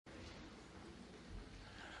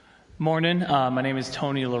Morning. My name is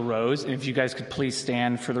Tony LaRose, and if you guys could please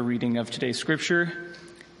stand for the reading of today's scripture.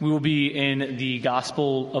 We will be in the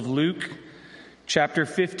Gospel of Luke, chapter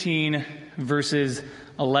 15, verses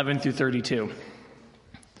 11 through 32.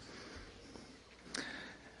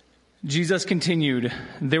 Jesus continued,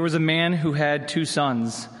 "There was a man who had 2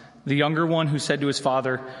 sons. The younger one who said to his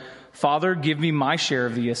father, 'Father, give me my share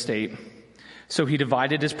of the estate.' So he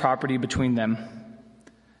divided his property between them.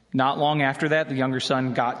 Not long after that, the younger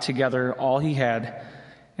son got together all he had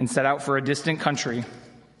and set out for a distant country,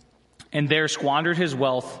 and there squandered his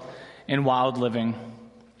wealth in wild living.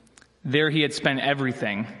 There he had spent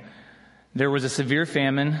everything. There was a severe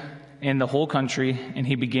famine in the whole country, and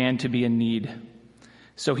he began to be in need.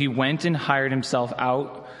 So he went and hired himself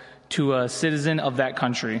out to a citizen of that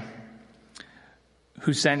country,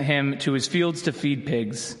 who sent him to his fields to feed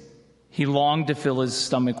pigs. He longed to fill his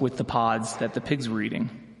stomach with the pods that the pigs were eating,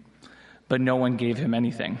 but no one gave him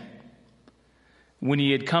anything. When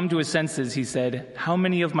he had come to his senses, he said, 'How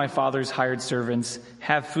many of my father's hired servants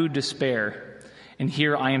have food to spare, and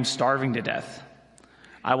here I am starving to death?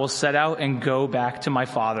 I will set out and go back to my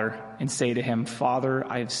father and say to him, Father,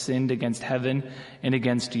 I have sinned against heaven and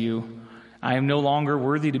against you. I am no longer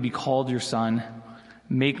worthy to be called your son.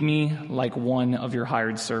 Make me like one of your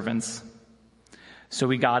hired servants.' So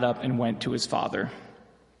he got up and went to his father.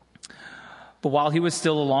 But while he was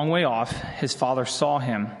still a long way off, his father saw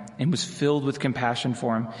him and was filled with compassion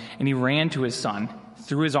for him, and he ran to his son,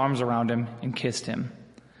 threw his arms around him, and kissed him.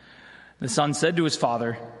 The son said to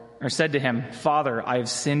him, 'Father, I have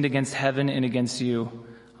sinned against heaven and against you.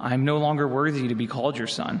 I am no longer worthy to be called your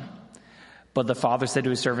son.' But the father said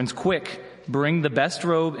to his servants, 'Quick, bring the best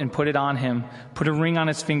robe and put it on him. Put a ring on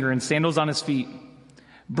his finger and sandals on his feet.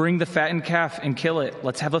 Bring the fattened calf and kill it.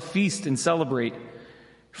 Let's have a feast and celebrate.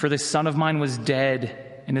 For this son of mine was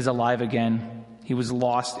dead and is alive again. He was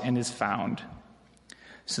lost and is found.'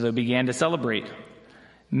 So they began to celebrate.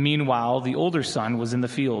 Meanwhile, the older son was in the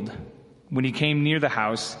field. When he came near the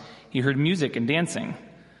house, he heard music and dancing.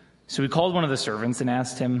 So he called one of the servants and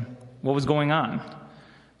asked him what was going on.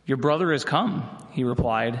 'Your brother has come,' he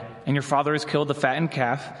replied, 'and your father has killed the fattened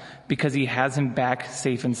calf because he has him back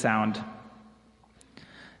safe and sound.'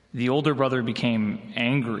 The older brother became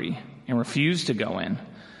angry and refused to go in.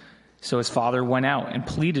 So his father went out and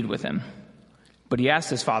pleaded with him. But he asked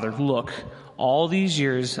his father, 'Look, all these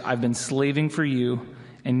years I've been slaving for you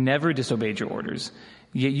and never disobeyed your orders.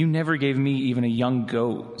 Yet you never gave me even a young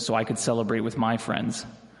goat so I could celebrate with my friends.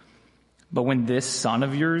 But when this son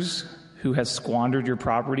of yours, who has squandered your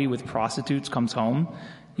property with prostitutes, comes home,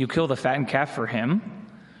 you kill the fattened calf for him?'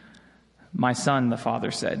 'My son,' the father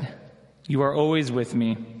said, 'you are always with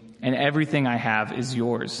me, and everything I have is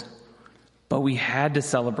yours. But we had to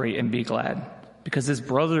celebrate and be glad, because this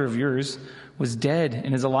brother of yours was dead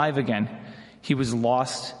and is alive again. He was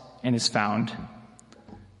lost and is found.'"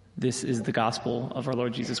 This is the gospel of our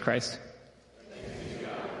Lord Jesus Christ.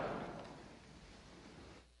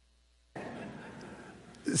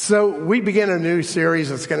 So we begin a new series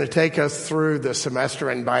that's going to take us through the semester,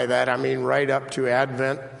 and by that I mean right up to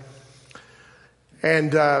Advent.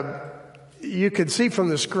 And you can see from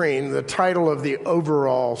the screen the title of the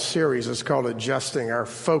overall series is called Adjusting Our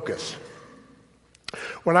Focus.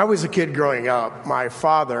 When I was a kid growing up, my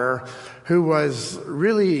father, who was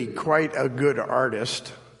really quite a good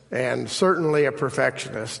artist and certainly a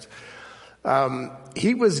perfectionist,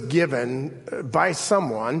 he was given by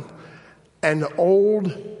someone an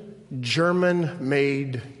old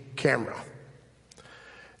German-made camera.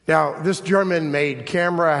 Now, this German-made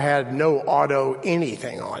camera had no auto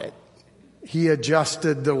anything on it. He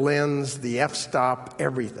adjusted the lens, the f-stop,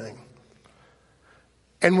 everything.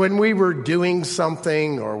 And when we were doing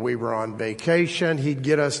something or we were on vacation, he'd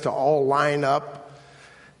get us to all line up.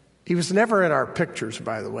 He was never in our pictures,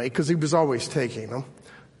 by the way, because he was always taking them.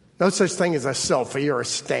 No such thing as a selfie or a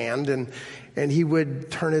stand. And he would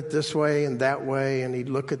turn it this way and that way, and he'd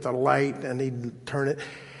look at the light and he'd turn it.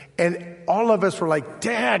 And all of us were like,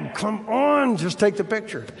 "Dad, come on, just take the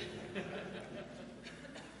picture."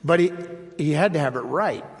 But he had to have it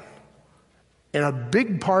right. And a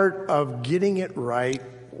big part of getting it right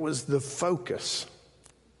was the focus.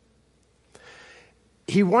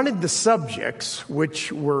 He wanted the subjects,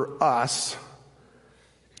 which were us,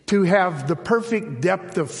 to have the perfect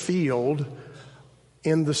depth of field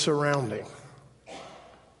in the surrounding.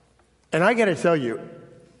 And I got to tell you,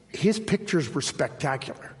 his pictures were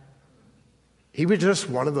spectacular. He was just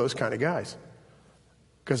one of those kind of guys,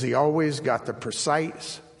 because he always got the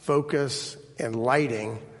precise focus and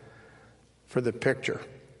lighting for the picture.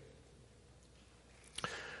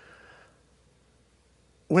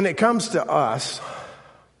 When it comes to us,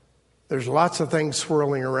 There's lots of things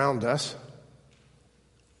swirling around us.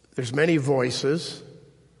 There's many voices.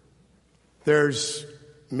 There's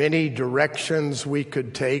many directions we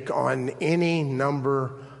could take on any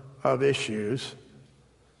number of issues.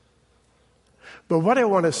 But what I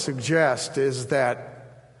want to suggest is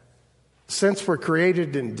that since we're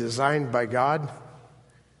created and designed by God,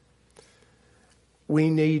 we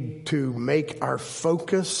need to make our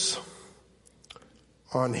focus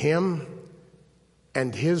on Him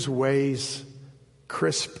and His ways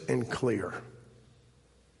crisp and clear.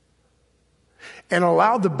 And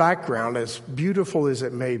allow the background, as beautiful as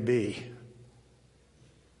it may be,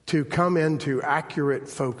 to come into accurate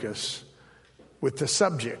focus with the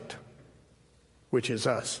subject, which is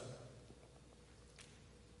us.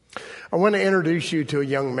 I want to introduce you to a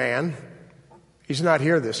young man. He's not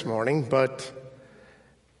here this morning, but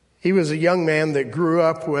he was a young man that grew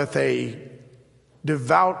up with a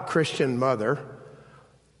devout Christian mother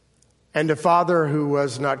and a father who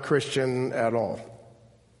was not Christian at all.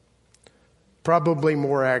 Probably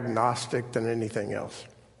more agnostic than anything else.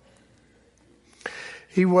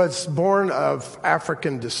 He was born of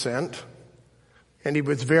African descent, and he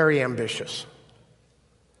was very ambitious.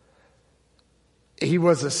 He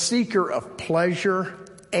was a seeker of pleasure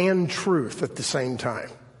and truth at the same time,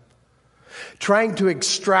 trying to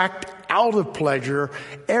extract out of pleasure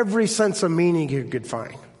every sense of meaning he could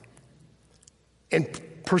find, and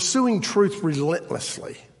pursuing truth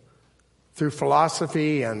relentlessly through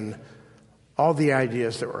philosophy and all the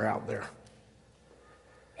ideas that were out there.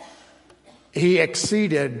 He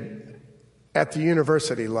exceeded at the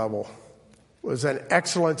university level, was an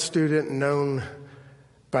excellent student known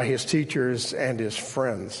by his teachers and his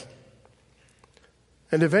friends.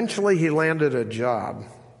 And eventually he landed a job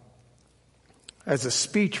as a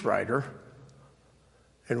speechwriter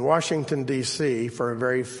in Washington, D.C. for a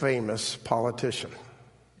very famous politician.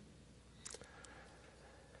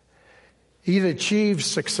 He'd achieved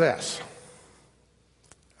success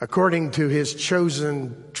according to his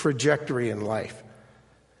chosen trajectory in life.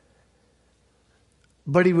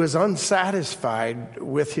 But he was unsatisfied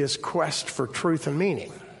with his quest for truth and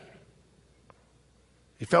meaning.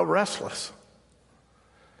 He felt restless.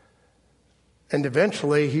 And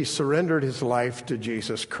eventually he surrendered his life to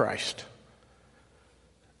Jesus Christ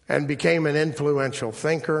and became an influential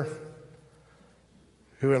thinker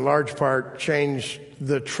who in large part changed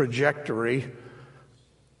the trajectory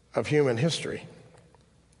of human history.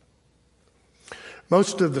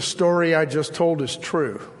 Most of the story I just told is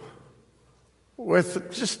true,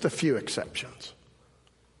 with just a few exceptions.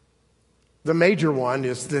 The major one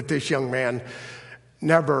is that this young man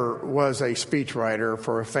never was a speechwriter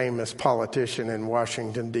for a famous politician in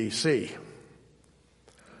Washington, D.C.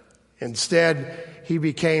 Instead, he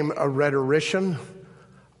became a rhetorician,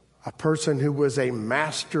 a person who was a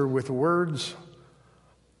master with words,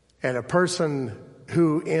 and a person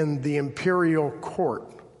who in the imperial court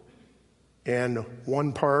in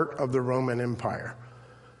one part of the Roman Empire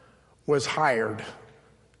was hired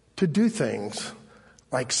to do things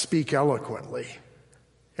like speak eloquently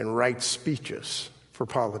and write speeches for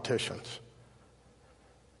politicians.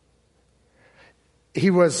 He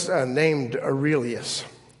was named Aurelius,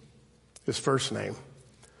 his first name.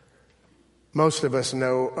 Most of us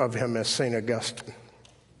know of him as St. Augustine.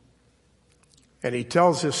 And he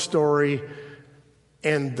tells his story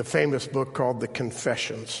in the famous book called The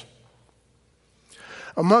Confessions.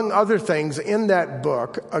 Among other things, in that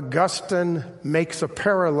book, Augustine makes a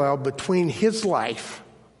parallel between his life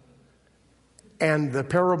and the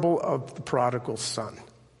parable of the prodigal son.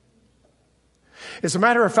 As a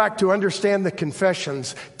matter of fact, to understand the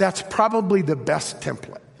Confessions, that's probably the best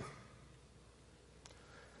template.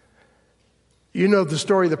 You know the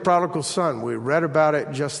story of the prodigal son. We read about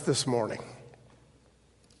it just this morning.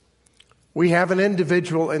 We have an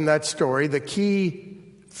individual in that story, the key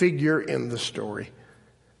figure in the story,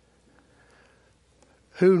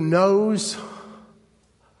 who knows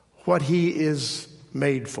what he is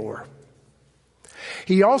made for.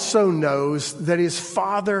 He also knows that his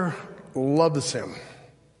father loves him.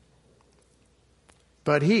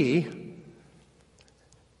 But he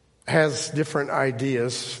has different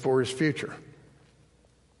ideas for his future.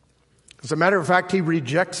 As a matter of fact, he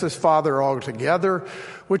rejects his father altogether,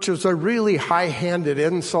 which is a really high-handed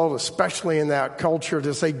insult, especially in that culture,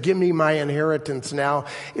 to say, give me my inheritance now.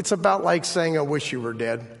 It's about like saying, I wish you were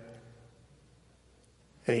dead.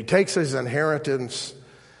 And he takes his inheritance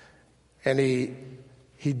and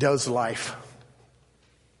he does life.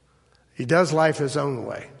 He does life his own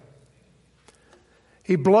way.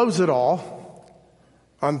 He blows it all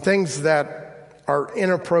on things that are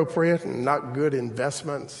inappropriate and not good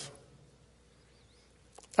investments.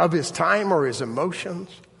 of his time or his emotions,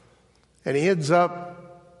 and he ends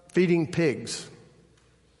up feeding pigs.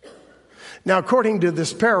 Now, according to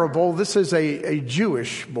this parable, this is a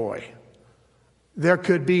Jewish boy. There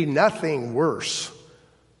could be nothing worse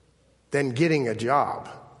than getting a job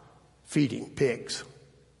feeding pigs.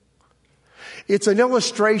 It's an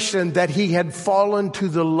illustration that he had fallen to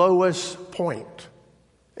the lowest point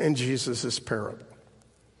in Jesus' parable.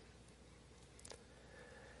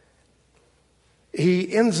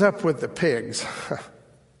 He ends up with the pigs,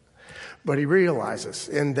 but he realizes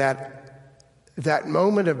in that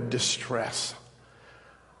moment of distress,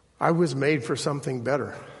 I was made for something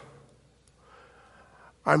better.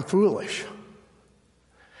 I'm foolish.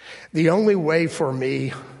 The only way for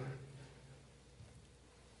me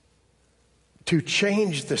to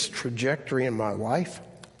change this trajectory in my life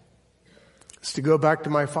is to go back to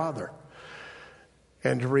my Father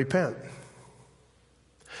and to repent.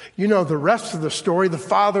 You know the rest of the story. The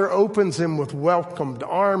Father opens him with welcomed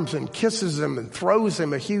arms and kisses him and throws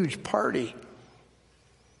him a huge party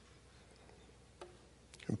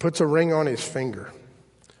and puts a ring on his finger.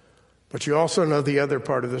 But you also know the other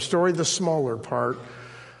part of the story, the smaller part.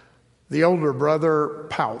 The older brother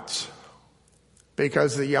pouts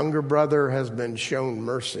because the younger brother has been shown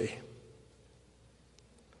mercy.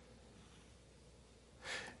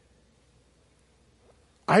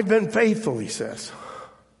 I've been faithful, he says,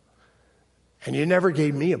 and you never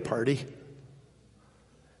gave me a party.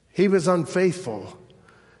 He was unfaithful,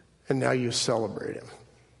 and now you celebrate him.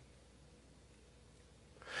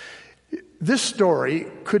 This story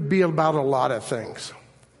could be about a lot of things,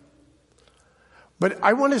 but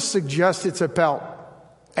I want to suggest it's about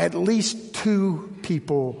at least two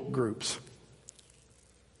people groups.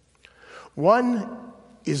 One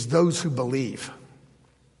is those who believe.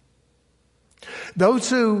 Those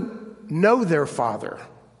who know their Father,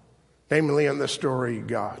 namely in the story,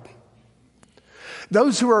 God.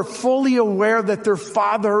 Those who are fully aware that their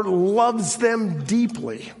Father loves them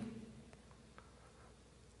deeply.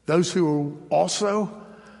 Those who also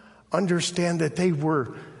understand that they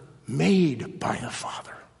were made by the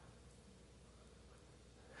Father,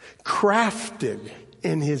 crafted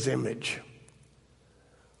in his image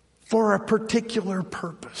for a particular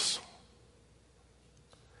purpose.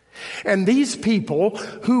 And these people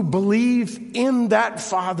who believe in that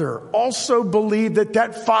Father also believe that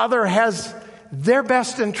that Father has their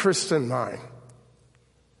best interests in mind.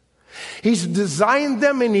 He's designed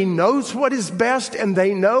them and he knows what is best, and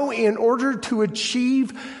they know in order to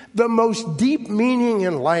achieve the most deep meaning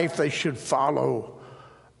in life, they should follow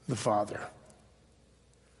the Father.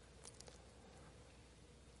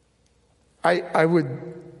 I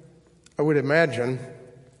would imagine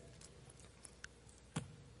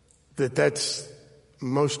that that's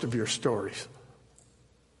most of your stories.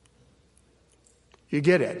 You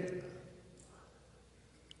get it.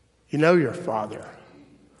 You know your Father.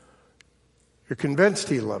 You're convinced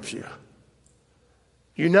he loves you.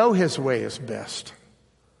 You know his way is best.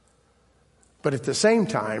 But at the same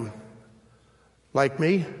time, like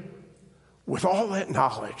me, with all that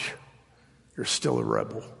knowledge, you're still a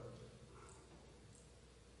rebel.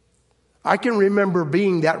 I can remember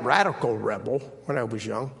being that radical rebel when I was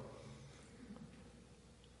young.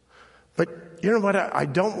 But you know what? I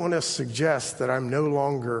don't want to suggest that I'm no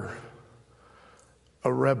longer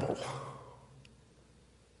a rebel.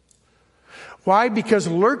 Why? Because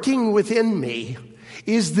lurking within me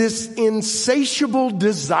is this insatiable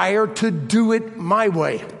desire to do it my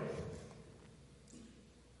way.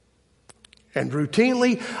 And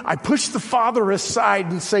routinely, I push the Father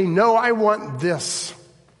aside and say, no, I want this.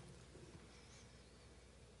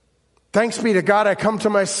 Thanks be to God, I come to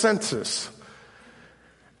my senses.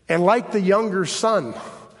 And like the younger son,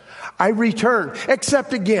 I return,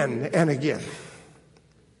 except again and again,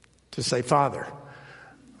 to say, Father,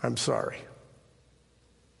 I'm sorry.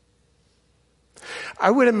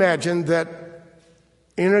 I would imagine that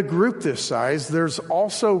in a group this size, there's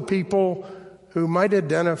also people who might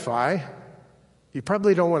identify, you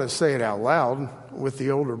probably don't want to say it out loud, with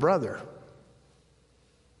the older brother.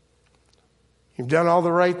 You've done all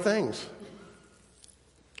the right things.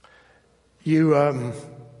 You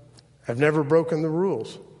have never broken the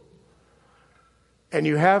rules. And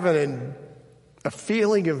you have a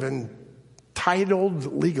feeling of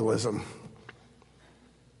entitled legalism.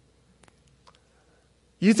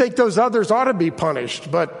 You think those others ought to be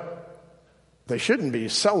punished, but they shouldn't be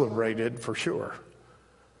celebrated for sure.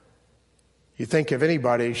 You think if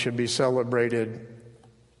anybody should be celebrated,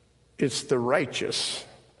 it's the righteous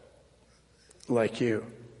like you.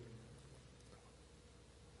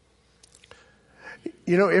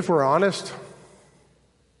 You know, if we're honest,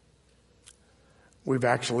 We've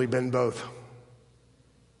actually been both.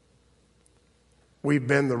 We've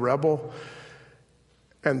been the rebel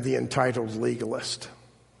and the entitled legalist.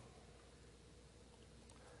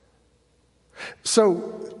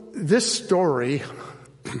 So this story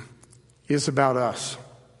is about us,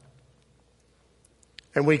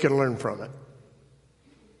 and we can learn from it.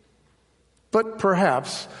 But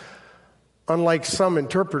perhaps, unlike some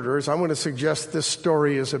interpreters, I'm going to suggest this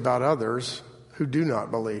story is about others who do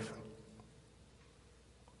not believe.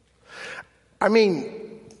 I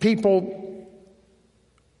mean, people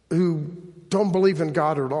who don't believe in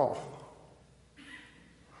God at all.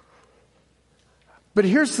 But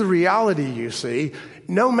here's the reality, you see.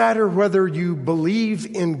 No matter whether you believe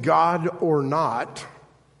in God or not,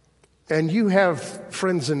 and you have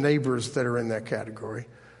friends and neighbors that are in that category,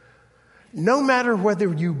 no matter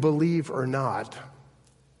whether you believe or not,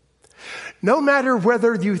 no matter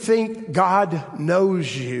whether you think God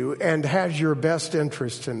knows you and has your best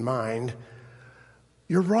interest in mind,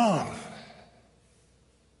 you're wrong.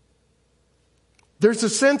 There's a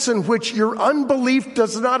sense in which your unbelief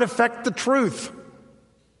does not affect the truth.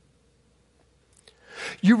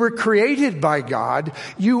 You were created by God,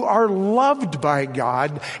 you are loved by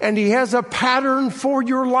God, and He has a pattern for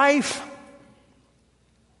your life.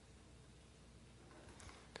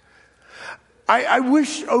 I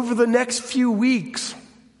wish over the next few weeks,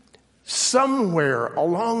 somewhere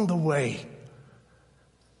along the way,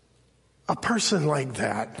 a person like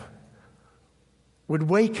that would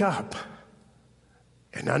wake up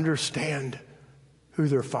and understand who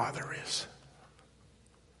their Father is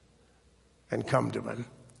and come to Him.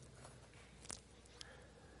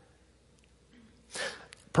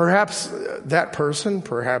 Perhaps that person,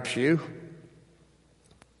 perhaps you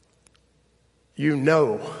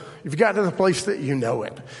know. You've got to the place that you know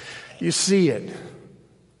it. You see it,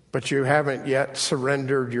 but you haven't yet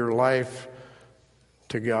surrendered your life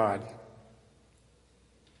to God.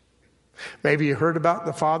 Maybe you heard about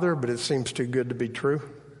the Father, but it seems too good to be true.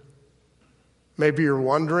 Maybe you're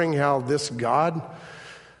wondering how this God,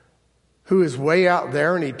 who is way out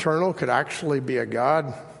there and eternal, could actually be a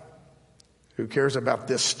God who cares about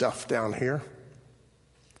this stuff down here.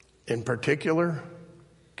 In particular,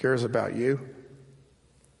 cares about you.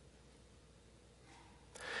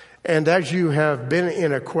 And as you have been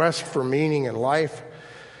in a quest for meaning in life,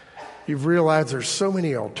 you've realized there's so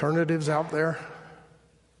many alternatives out there.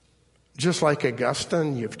 Just like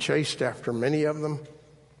Augustine, you've chased after many of them,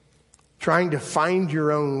 trying to find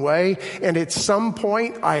your own way. And at some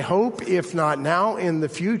point, I hope, if not now, in the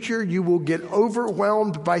future, you will get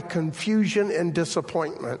overwhelmed by confusion and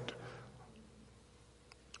disappointment.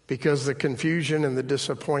 Because the confusion and the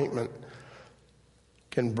disappointment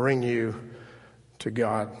can bring you to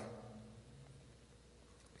God.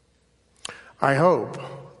 I hope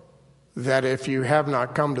that if you have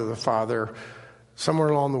not come to the Father, somewhere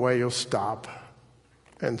along the way you'll stop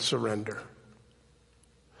and surrender.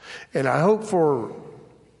 And I hope for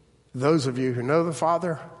those of you who know the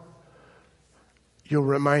Father, you'll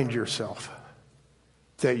remind yourself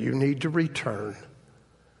that you need to return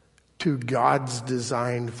to God's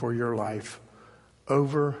design for your life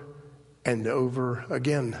over and over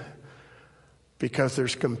again, because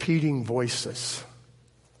there's competing voices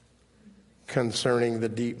concerning the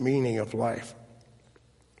deep meaning of life.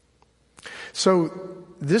 So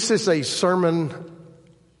this is a sermon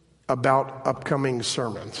about upcoming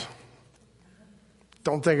sermons.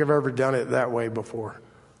 Don't think I've ever done it that way before.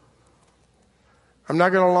 I'm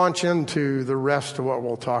not going to launch into the rest of what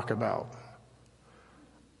we'll talk about.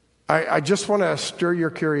 I just want to stir your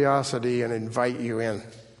curiosity and invite you in.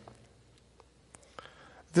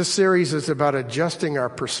 This series is about adjusting our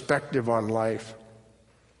perspective on life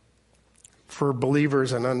for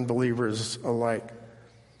believers and unbelievers alike.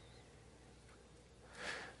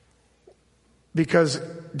 Because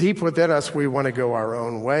deep within us, we want to go our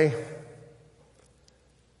own way.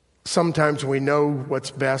 Sometimes we know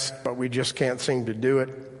what's best, but we just can't seem to do it.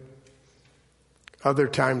 Other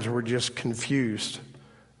times we're just confused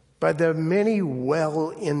by the many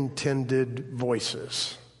well-intended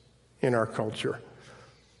voices in our culture.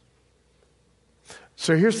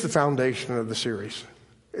 So here's the foundation of the series.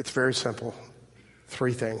 It's very simple.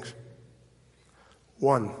 3 things.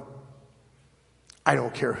 1, I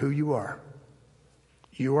don't care who you are.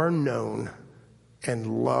 You are known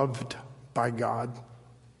and loved by God.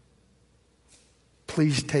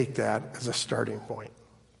 Please take that as a starting point.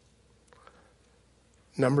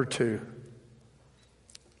 Number 2,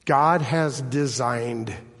 God has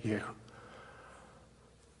designed you.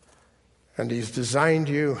 And He's designed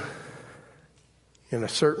you in a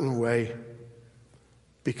certain way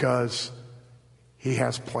because He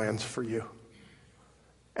has plans for you.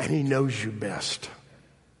 and he knows you best.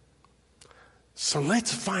 So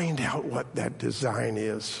let's find out what that design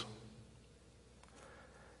is.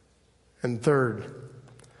 And third,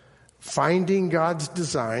 finding God's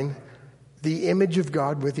design, the image of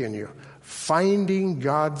God within you. Finding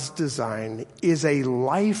God's design is a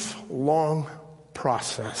lifelong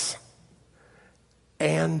process,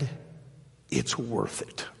 and it's worth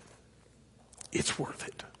it. It's worth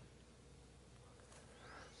it.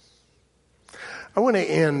 I want to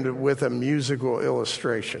end with a musical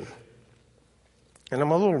illustration. And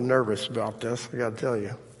I'm a little nervous about this, I got to tell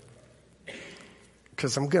you,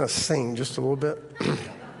 because I'm going to sing just a little bit.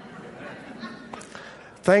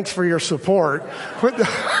 Thanks for your support.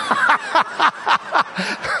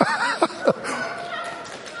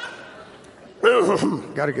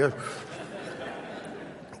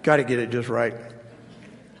 Got to get it just right.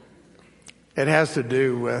 It has to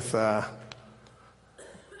do with the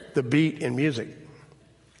beat in music.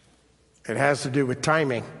 It has to do with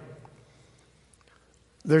timing.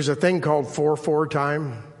 There's a thing called 4/4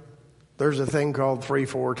 time. There's a thing called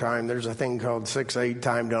 3/4 time. There's a thing called 6/8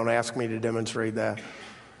 time. Don't ask me to demonstrate that.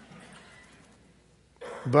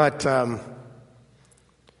 But I've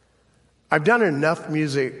done enough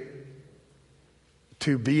music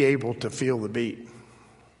to be able to feel the beat.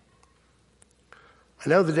 I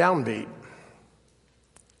know the downbeat.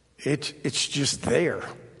 It's just there.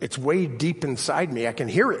 It's way deep inside me. I can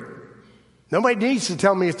hear it. Nobody needs to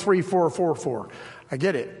tell me it's 3/4/4/4. I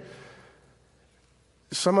get it.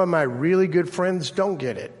 Some of my really good friends don't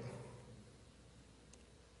get it.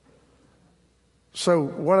 So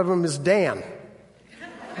one of them is Dan.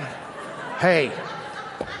 Hey,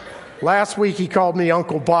 last week he called me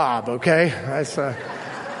Uncle Bob, okay?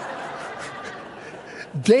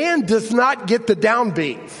 Dan does not get the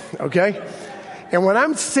downbeat, okay? And when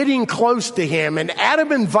I'm sitting close to him and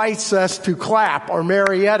Adam invites us to clap, or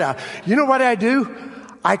Marietta, you know what I do?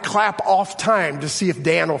 I clap off time to see if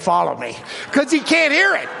Dan will follow me, because he can't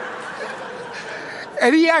hear it.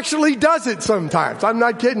 And he actually does it sometimes. I'm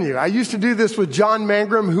not kidding you. I used to do this with John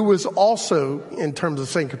Mangrum, who was also, in terms of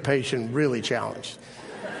syncopation, really challenged.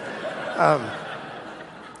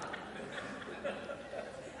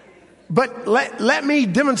 But let me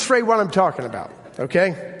demonstrate what I'm talking about,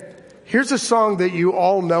 okay? Here's a song that you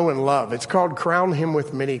all know and love. It's called Crown Him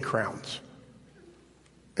with Many Crowns.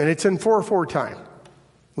 And it's in 4/4 time,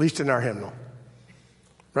 at least in our hymnal.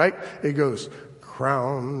 Right? It goes,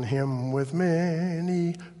 crown him with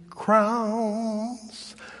many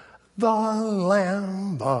crowns, the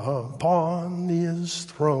Lamb upon his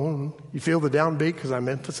throne. You feel the downbeat because I'm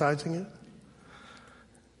emphasizing it?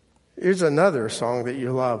 Here's another song that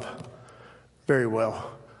you love very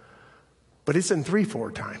well, but it's in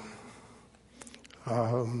 3/4 time.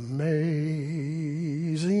 Amazing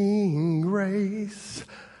grace,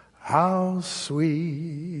 how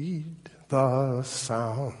sweet the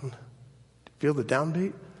sound. Feel the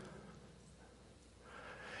downbeat?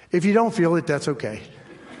 If you don't feel it, that's okay.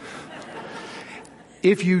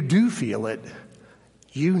 If you do feel it,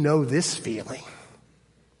 you know this feeling.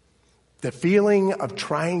 The feeling of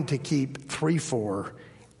trying to keep 3/4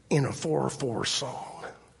 in a 4/4 song.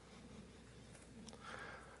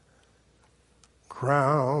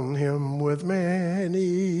 Crown him with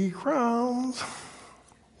many crowns.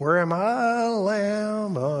 Where am I,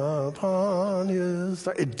 Lamb upon his...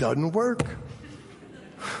 It doesn't work.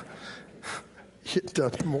 It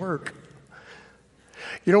doesn't work.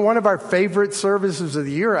 You know, one of our favorite services of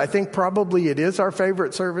the year, I think probably it is our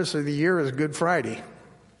favorite service of the year, is Good Friday.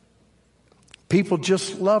 People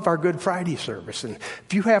just love our Good Friday service. And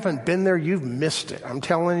if you haven't been there, you've missed it. I'm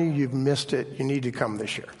telling you, you've missed it. You need to come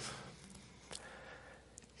this year.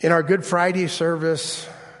 In our Good Friday service,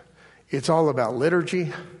 it's all about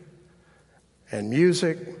liturgy and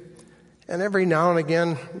music. And every now and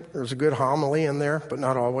again, there's a good homily in there, but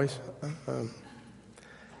not always.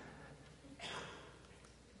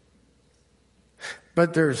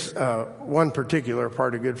 But there's one particular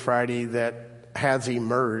part of Good Friday that has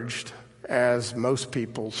emerged as most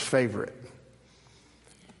people's favorite.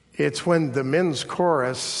 It's when the men's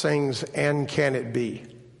chorus sings, "And Can It Be?"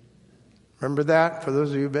 Remember that, for those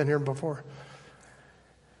of you who've been here before?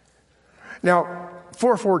 Now,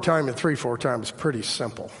 4/4 time and 3/4 time is pretty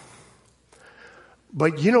simple.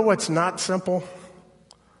 But you know what's not simple?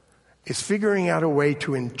 It's figuring out a way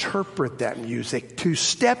to interpret that music, to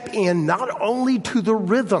step in not only to the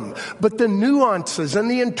rhythm, but the nuances and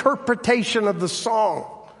the interpretation of the song.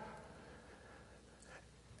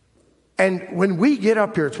 And when we get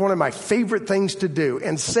up here, it's one of my favorite things to do,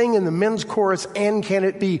 and sing in the men's chorus, And Can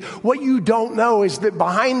It Be? What you don't know is that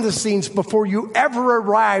behind the scenes, before you ever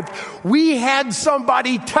arrived, we had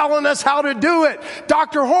somebody telling us how to do it.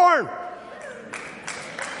 Dr. Horn.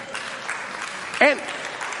 And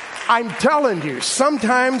I'm telling you,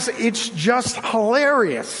 sometimes it's just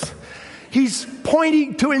hilarious. He's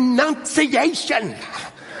pointing to enunciation.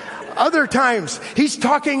 Other times, he's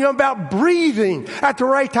talking about breathing at the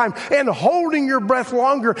right time and holding your breath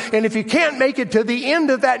longer. And if you can't make it to the end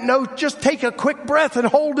of that note, just take a quick breath and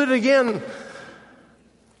hold it again.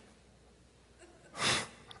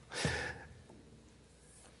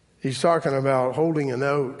 He's talking about holding a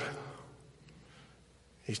note.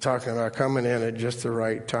 He's talking about coming in at just the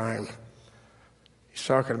right time. He's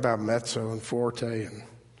talking about mezzo and forte and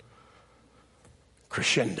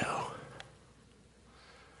crescendo.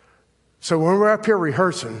 So when we're up here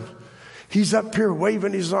rehearsing, he's up here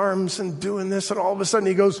waving his arms and doing this, and all of a sudden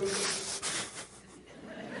he goes,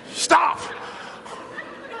 stop!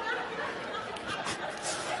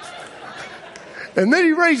 And then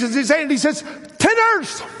he raises his hand and he says,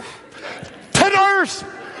 tenors! Tenors!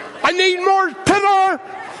 I need more tenor!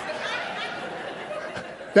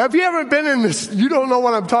 Now, if you haven't been in this, you don't know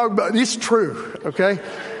what I'm talking about. It's true, okay?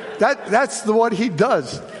 That's what he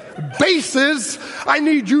does. Basses, I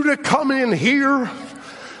need you to come in here.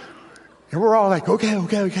 And we're all like,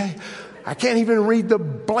 okay. I can't even read the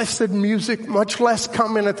blessed music, much less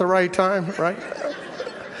come in at the right time, right?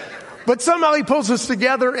 But somehow he pulls us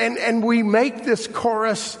together, and we make this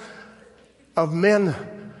chorus of men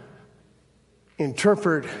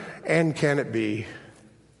interpret And Can It Be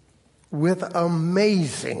with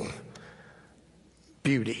amazing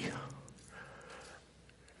beauty.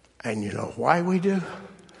 And you know why we do?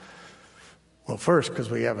 Well, first, because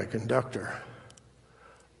we have a conductor.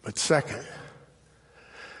 But second,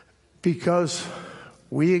 because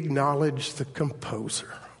we acknowledge the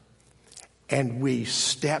composer and we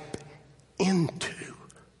step into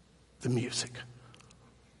the music.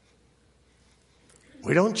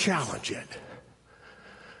 We don't challenge it.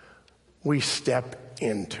 We step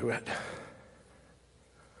into it.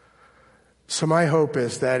 So my hope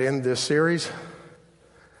is that in this series,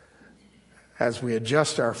 as we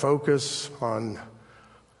adjust our focus on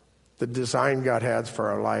the design God has for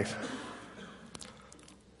our life,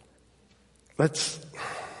 let's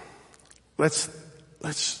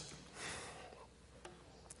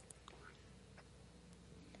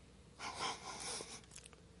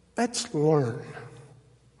learn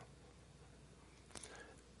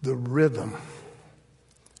the rhythm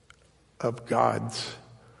of God's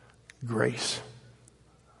grace.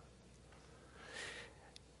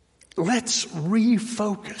 Let's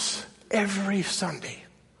refocus every Sunday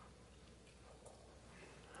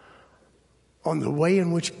on the way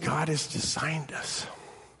in which God has designed us.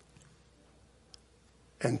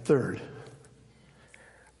 And third,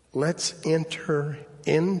 let's enter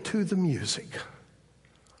into the music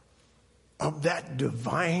of that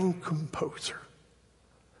divine composer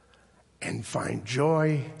and find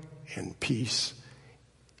joy and peace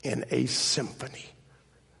in a symphony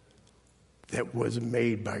that was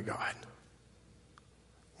made by God.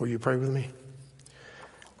 Will you pray with me?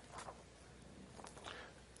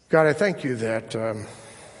 God, I thank you that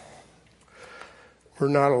we're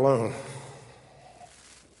not alone.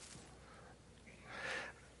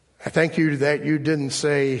 I thank you that you didn't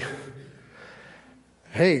say,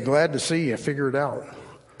 hey, glad to see you, figure it out.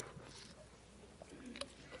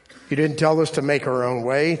 You didn't tell us to make our own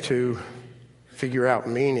way, to figure out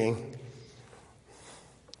meaning.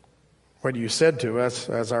 What you said to us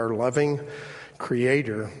as our loving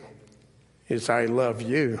Creator is, I love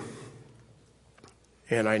you,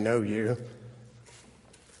 and I know you,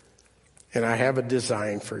 and I have a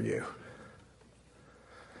design for you.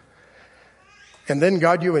 And then,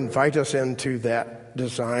 God, you invite us into that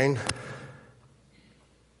design.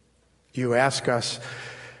 You ask us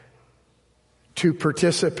to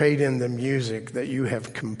participate in the music that you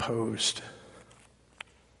have composed.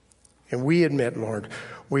 And we admit, Lord,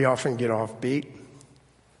 we often get off beat.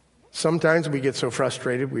 Sometimes we get so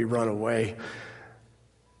frustrated we run away.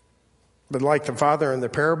 But like the father in the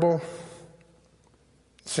parable,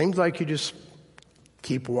 it seems like you just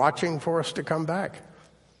keep watching for us to come back.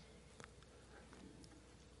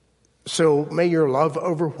 So may your love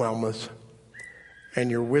overwhelm us and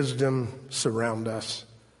your wisdom surround us.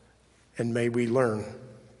 And may we learn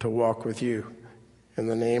to walk with you. In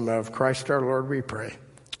the name of Christ our Lord we pray.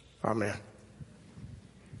 Amen.